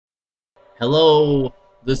Hello,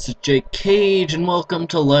 this is Jake Cage, and welcome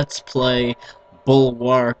to Let's Play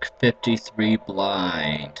Bulwark 53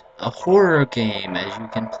 Blind, a horror game, as you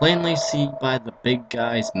can plainly see by the big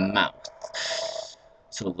guy's mouth.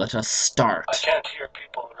 So let us start. I can't hear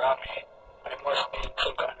people around me. I must be in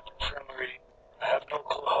some kind of infirmary. I have no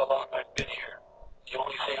clue how long I've been here. The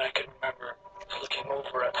only thing I can remember is looking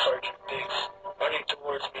over at Sergeant Biggs, running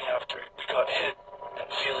towards me after we got hit,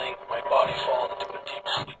 and feeling my body fall into a deep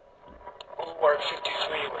sleep. Bulwark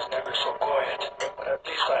 53 was never so quiet, but at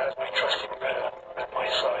least I have my trusty Greta at my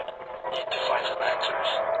side. Need to find some answers.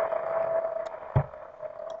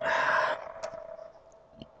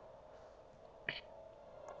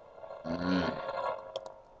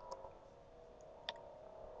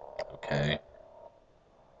 Okay.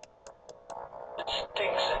 It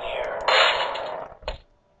stinks in here.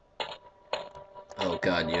 Oh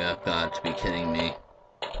god, you have got to be kidding me.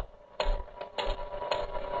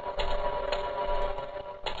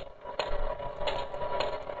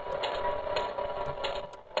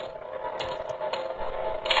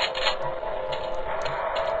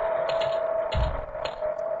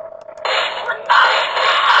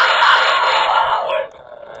 What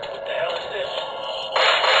the hell is this?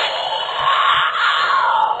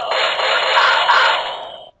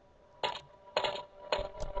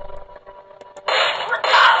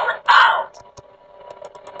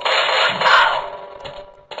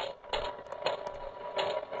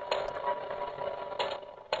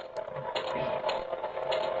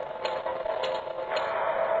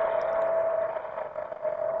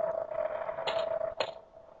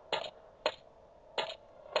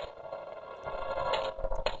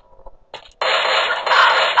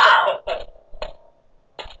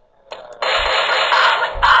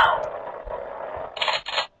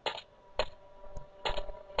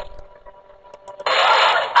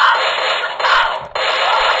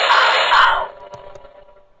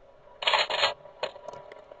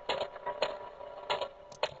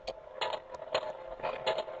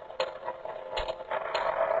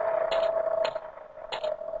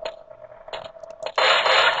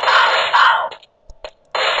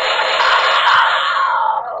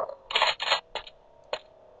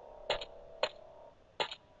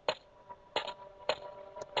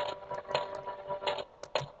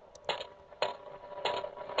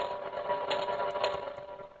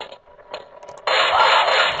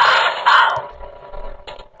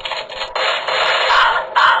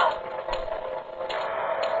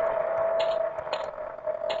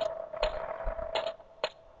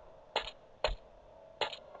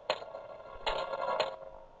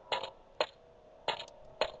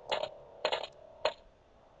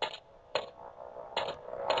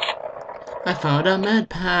 I found a med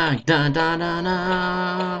pack, da da da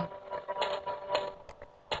da.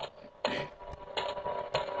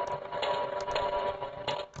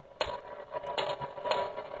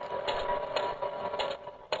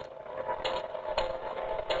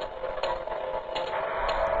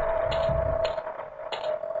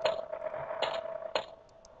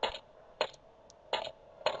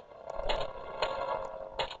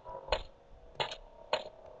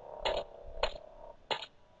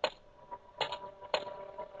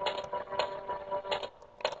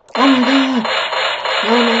 Oh my god!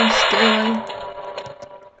 No, no, stay away.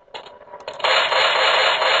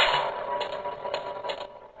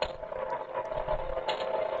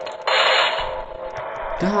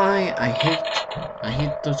 Die! I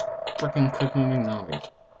hate those freaking quick moving zombies.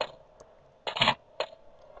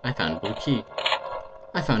 I found a blue key.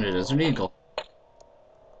 I found a desert eagle.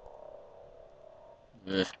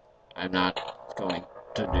 Ugh, I'm not going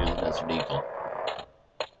to do the desert eagle.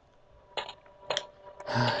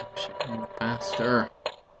 I should move faster.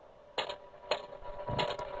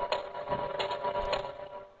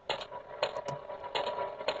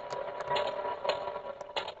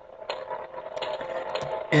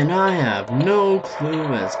 And I have no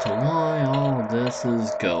clue as to why all this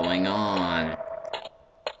is going on.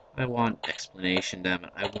 I want explanation, damn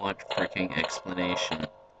it. I want freaking explanation.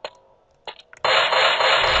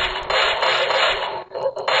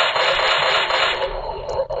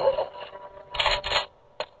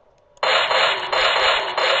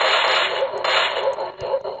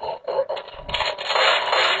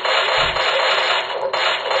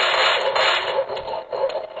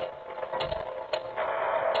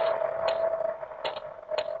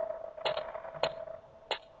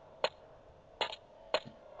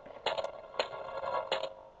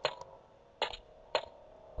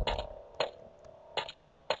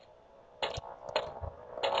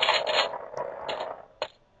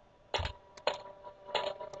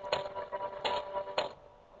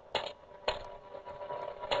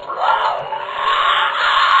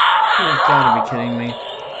 gotta be kidding me.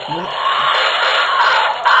 What?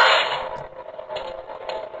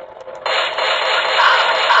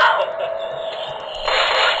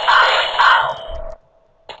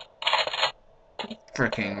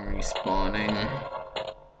 Freaking respawning.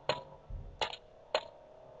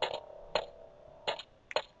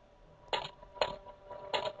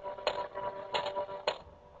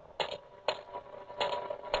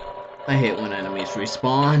 I hate when enemies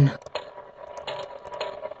respawn.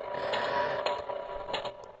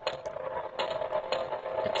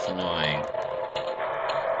 It's annoying.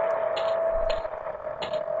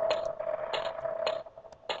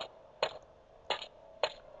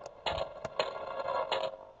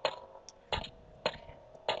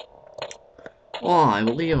 Well, I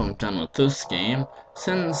believe I'm done with this game,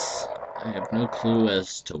 since I have no clue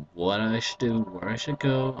as to what I should do, where I should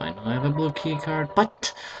go. I know I have a blue key card,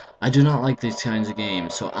 but I do not like these kinds of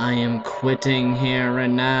games, so I am quitting here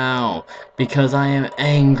and now, because I am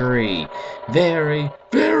angry. Very,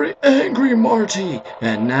 very angry, Marty!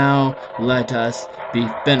 And now, let us be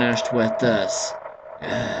finished with this.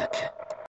 Ugh.